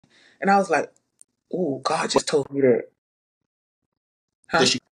And I was like, "Oh, God just told me that." Did Huh?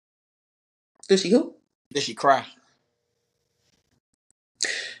 she Did she who? did she cry?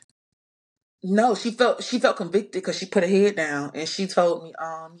 No, she felt convicted because she put her head down and she told me,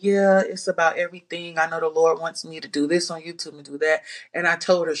 yeah, it's about everything. I know the Lord wants me to do this on YouTube and do that. And I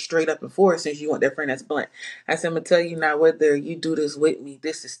told her straight up and forward, since you want that friend that's blunt. I said, I'm gonna tell you now, whether you do this with me,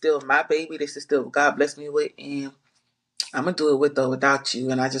 this is still my baby. This is still what God blessed me with, and I'm gonna do it with or without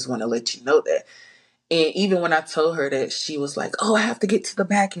you. And I just want to let you know that. And even when I told her that, she was like, "Oh, I have to get to the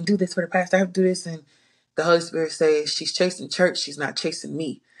back and do this for the pastor. I have to do this." And the Holy Spirit says, "She's chasing church. She's not chasing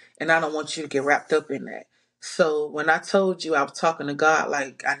me. And I don't want you to get wrapped up in that." So when I told you I was talking to God,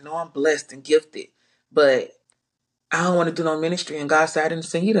 like, I know I'm blessed and gifted, but I don't want to do no ministry. And God said, "I didn't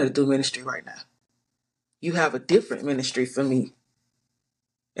send you to do ministry right now. You have a different ministry for me."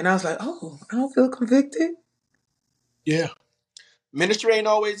 And I was like, "Oh, I don't feel convicted." Yeah. Ministry ain't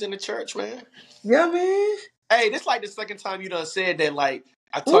always in the church, man. Yeah, man. Hey, this like the second time you done said that. Like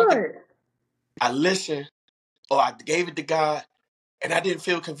I talked to, What? I listened, or I gave it to God, and I didn't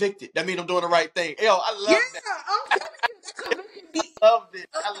feel convicted. That means I'm doing the right thing. Yo, I Yeah, love that. I'm telling you, that convicted me. I loved it.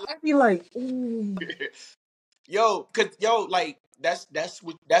 I'd be like, ooh. Yo, cause yo, like that's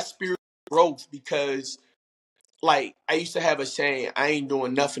spiritual growth because like I used to have a saying, I ain't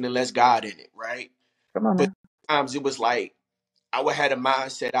doing nothing unless God in it, right? Come on But now. sometimes it was like I would have a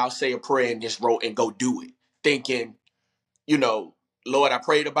mindset, I'll say a prayer in this row and go do it. Thinking, you know, Lord, I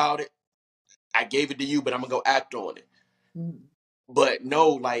prayed about it, I gave it to you, but I'm gonna go act on it. Mm. But no,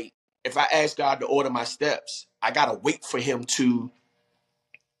 like if I ask God to order my steps, I gotta wait for him to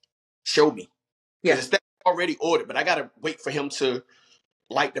show me. Because Yeah. the steps are already ordered, but I gotta wait for him to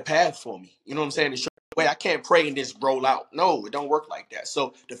light the path for me. You know what I'm saying? To show the way. I can't pray and just roll out. No, it don't work like that.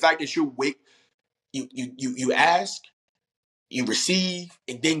 So the fact that you wait, you ask, you receive,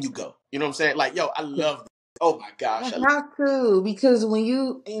 and then you go. You know what I'm saying? Like, yo, I Yeah. love that. Oh my I gosh. have to, because when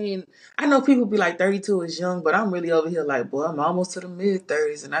you, and I know people be like 32 is young, but I'm really over here like, boy, I'm almost to the mid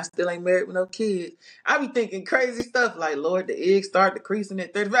 30s and I still ain't married with no kids. I be thinking crazy stuff like, Lord, the eggs start decreasing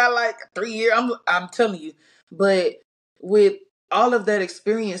at 35, like 3 years. I'm telling you. But with all of that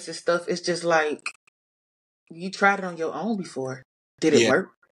experience and stuff, it's just like, you tried it on your own before. Did it Yeah, work?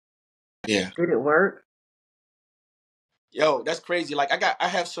 yeah. Did it work? Yo, that's crazy. Like I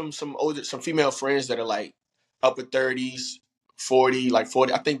have some female friends that are like upper 30s, 40, like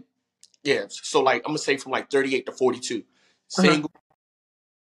 40. I think, yeah. So like I'm gonna say from like 38 to 42. Uh-huh.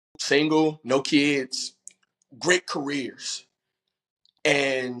 Single, no kids, great careers.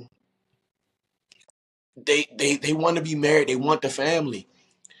 And they want to be married, they want the family.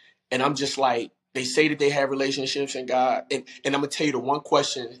 And I'm just like, they say that they have relationships in God. And I'm gonna tell you the one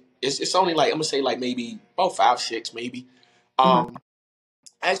question, it's only like I'm gonna say like maybe about 5, 6, maybe. Uh-huh.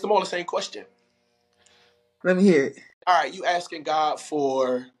 I ask them all the same question. Let me hear it. All right, you asking God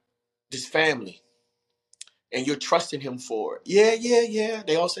for this family and you're trusting him for it. Yeah, yeah, yeah.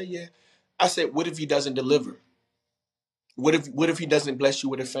 They all say yeah. I said, what if he doesn't deliver? What if he doesn't bless you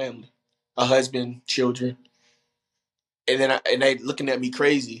with a family? A husband, children? And they looking at me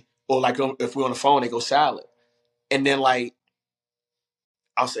crazy. Or like if we're on the phone, they go silent. And then like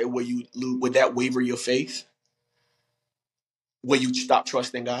I'll say, would that waver your faith? Will you stop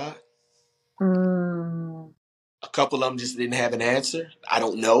trusting God? Mm, A couple of them just didn't have an answer. I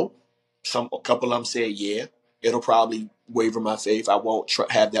don't know. A couple of them said, yeah, it'll probably waver my faith. I won't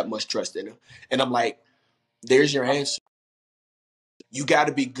have that much trust in him. And I'm like, there's your answer. You got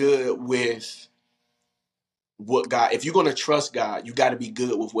to be good with what God. If you're going to trust God, you got to be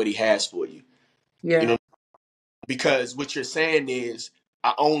good with what He has for you. You yeah. know, because what you're saying is,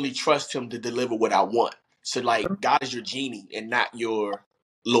 I only trust Him to deliver what I want. So like, God is your genie and not your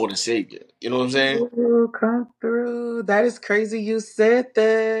Lord and Savior. You know what I'm saying? Ooh, come through. That is crazy you said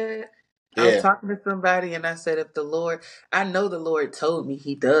that. I was Yeah, talking to somebody and I said, if the Lord, I know the Lord told me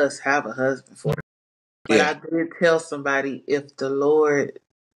he does have a husband for me, but yeah, I did tell somebody, if the Lord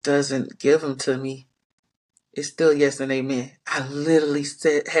doesn't give him to me, it's still yes and amen. I literally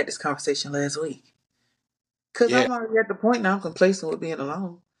had this conversation last week because yeah, I'm already at the point now I'm complacent with being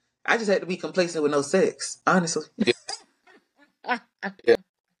alone. I just had to be complacent with no sex, honestly. yeah, I yeah.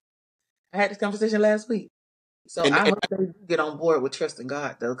 had this conversation last week. So And, I and hope they do get on board with trusting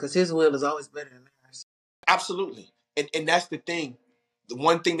God though, because His will is always better than ours. absolutely. And that's the thing. The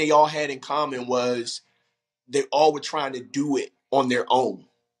one thing they all had in common was they all were trying to do it on their own.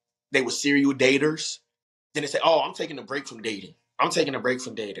 They were serial daters. Then they say, "Oh, I'm taking a break from dating. I'm taking a break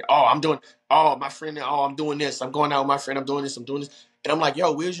from dating. Oh, I'm doing. Oh, my friend. Oh, I'm doing this. I'm going out with my friend. I'm doing this. I'm doing this." And I'm like,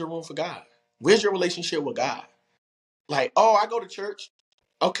 "Yo, where's your room for God? Where's your relationship with God? Like, oh, I go to church.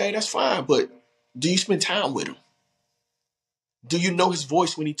 Okay, that's fine, but do you spend time with him? Do you know his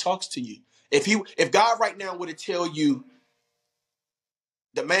voice when he talks to you? If God right now were to tell you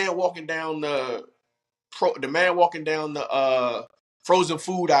the man walking down the frozen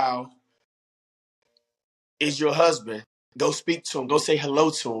food aisle is your husband, go speak to him, go say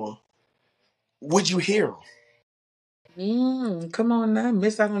hello to him, would you hear him? Come on now,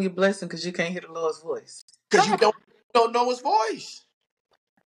 miss out on your blessing because you can't hear the Lord's voice. Because you don't know his voice.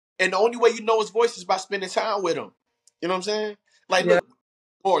 And the only way you know his voice is by spending time with him. You know what I'm saying? Like, Yeah.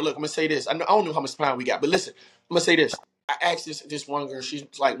 look, I'm gonna say this. I don't know how much time we got, but listen, I'm gonna say this. I asked this one girl, she's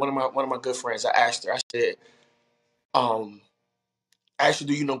like one of my good friends. I asked her, I said, um, actually,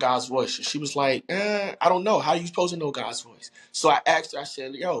 do you know God's voice? She was like, I don't know. How are you supposed to know God's voice? So I asked her, I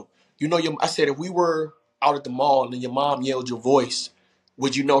said, yo, I said, if we were out at the mall and your mom yelled your voice,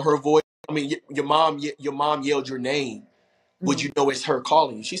 would you know her voice? I mean, your mom yelled your name. Would Mm. you know it's her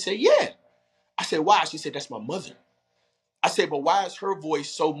calling you? She said, yeah. I said, why? She said, that's my mother. I said, but why is her voice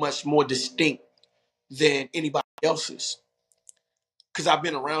so much more distinct than anybody else's? Because I've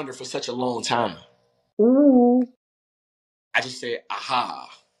been around her for such a long time. Ooh. I just said, aha.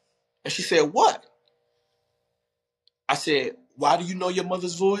 And she said, what? I said, why do you know your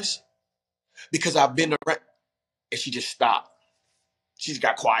mother's voice? Because I've been around. And she just stopped. She just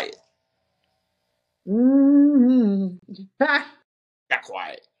got quiet. Mm. Got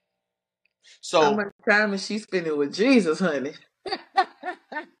quiet. How So, much time is she spending with Jesus, honey?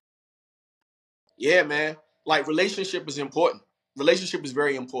 yeah, man. Like, relationship is important. Relationship is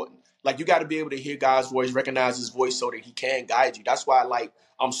very important. Like, you got to be able to hear God's voice, recognize his voice so that he can guide you. That's why, like,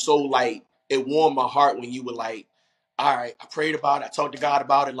 I'm so, like, it warmed my heart when you were like, all right, I prayed about it. I talked to God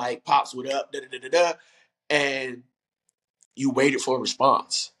about it. Like, Pops, what up? Da, da, da, da, da. And you waited for a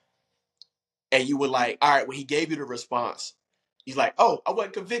response. And you were like, all right, when he gave you the response, he's like, oh, I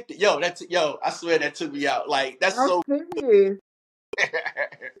wasn't convicted. Yo, I swear that took me out. Like, that's I'm so serious.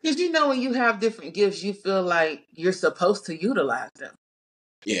 Because when you have different gifts, you feel like you're supposed to utilize them.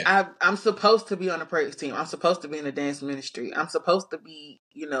 yeah, I'm supposed to be on a praise team. I'm supposed to be in a dance ministry. I'm supposed to be,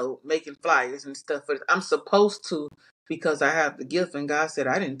 making flyers and stuff. But I'm supposed to because I have the gift. And God said,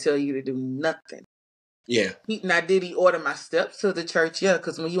 I didn't tell you to do nothing. yeah, Now, did he order my steps to the church? Yeah,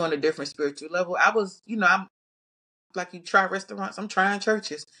 because when you're on a different spiritual level, I was, I'm like, you try restaurants, I'm trying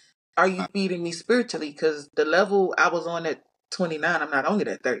churches. Are you feeding me spiritually? Because the level I was on at 29, I'm not on it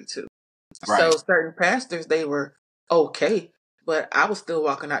at 32. right. So certain pastors, they were okay, but I was still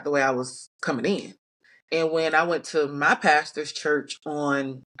walking out the way I was coming in. And when I went to my pastor's church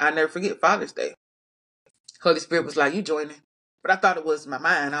on, I never forget, Father's Day, Holy Spirit was like, you joining. But I thought it was my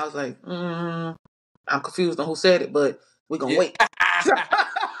mind. I was like, I'm confused on who said it, but we're going to Yeah. wait.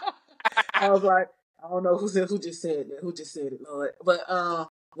 I was like, I don't know who just said that. Who just said it, Lord? But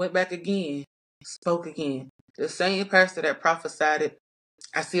went back again, spoke again. The same pastor that prophesied it.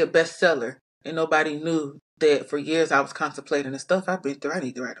 I see a bestseller, and nobody knew that for years I was contemplating the stuff I've been through. I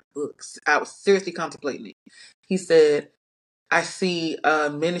need to write a book. I was seriously contemplating it. He said, I see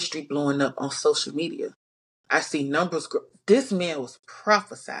ministry blowing up on social media. I see numbers grow. This man was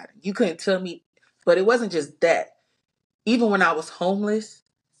prophesying. You couldn't tell me, but it wasn't just that. Even when I was homeless,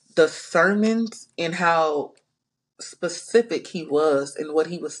 the sermons and how specific he was in what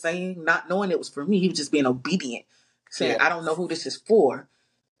he was saying, not knowing it was for me, he was just being obedient, saying, Yeah, I don't know who this is for,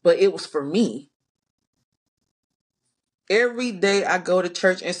 but it was for me. Every day I go to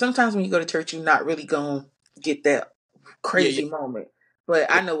church, and sometimes when you go to church, you're not really going to get that yeah, yeah, crazy moment.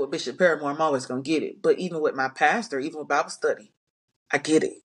 But I know with Bishop Paramore, I'm always going to get it. But even with my pastor, even with Bible study, I get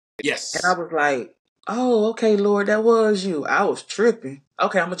it. And I yes, was like, oh, okay, Lord, that was you. I was tripping.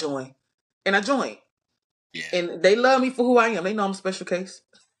 Okay, I'm going to join. And I joined. yeah, And they love me for who I am. They know I'm a special case.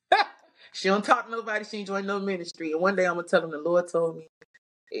 She don't talk to nobody. She ain't join no ministry. And one day I'm going to tell them the Lord told me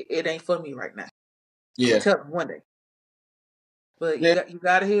it ain't for me right now. I'm going yeah, to tell them one day. But yeah. you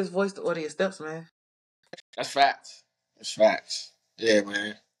got to hear his voice to order your steps, man. That's facts. That's facts. Yeah,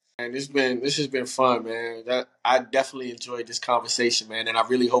 man. And this has been fun, man. I definitely enjoyed this conversation, man, and I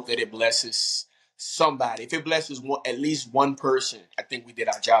really hope that it blesses somebody. If it blesses at least one person, I think we did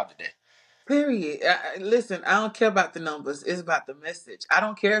our job today. Period. Listen, I don't care about the numbers. It's about the message. I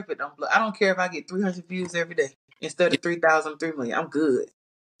don't care if it don't blow. I don't care if I get 300 views every day instead Yeah, of 3,000, 3 million. I'm good.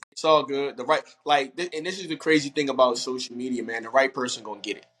 it's all good. The right, like, and this is the crazy thing about social media, man. The right person gonna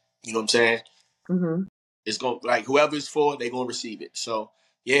get it. You know what I'm saying? Mm-hmm. It's going like whoever it's for, they gonna receive it. So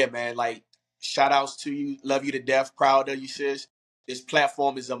yeah, man. Like shout outs to you, love you to death, proud of you, sis. This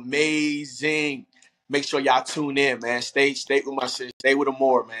platform is amazing. Make sure y'all tune in, man. Stay with my sis. Stay with her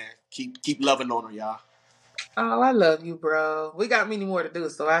more, man. Keep loving on her, y'all. Oh, I love you, bro. We got many more to do,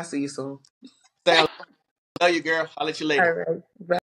 so I'll see you soon. Sound, love you, girl. I'll let you All later. right. Bye.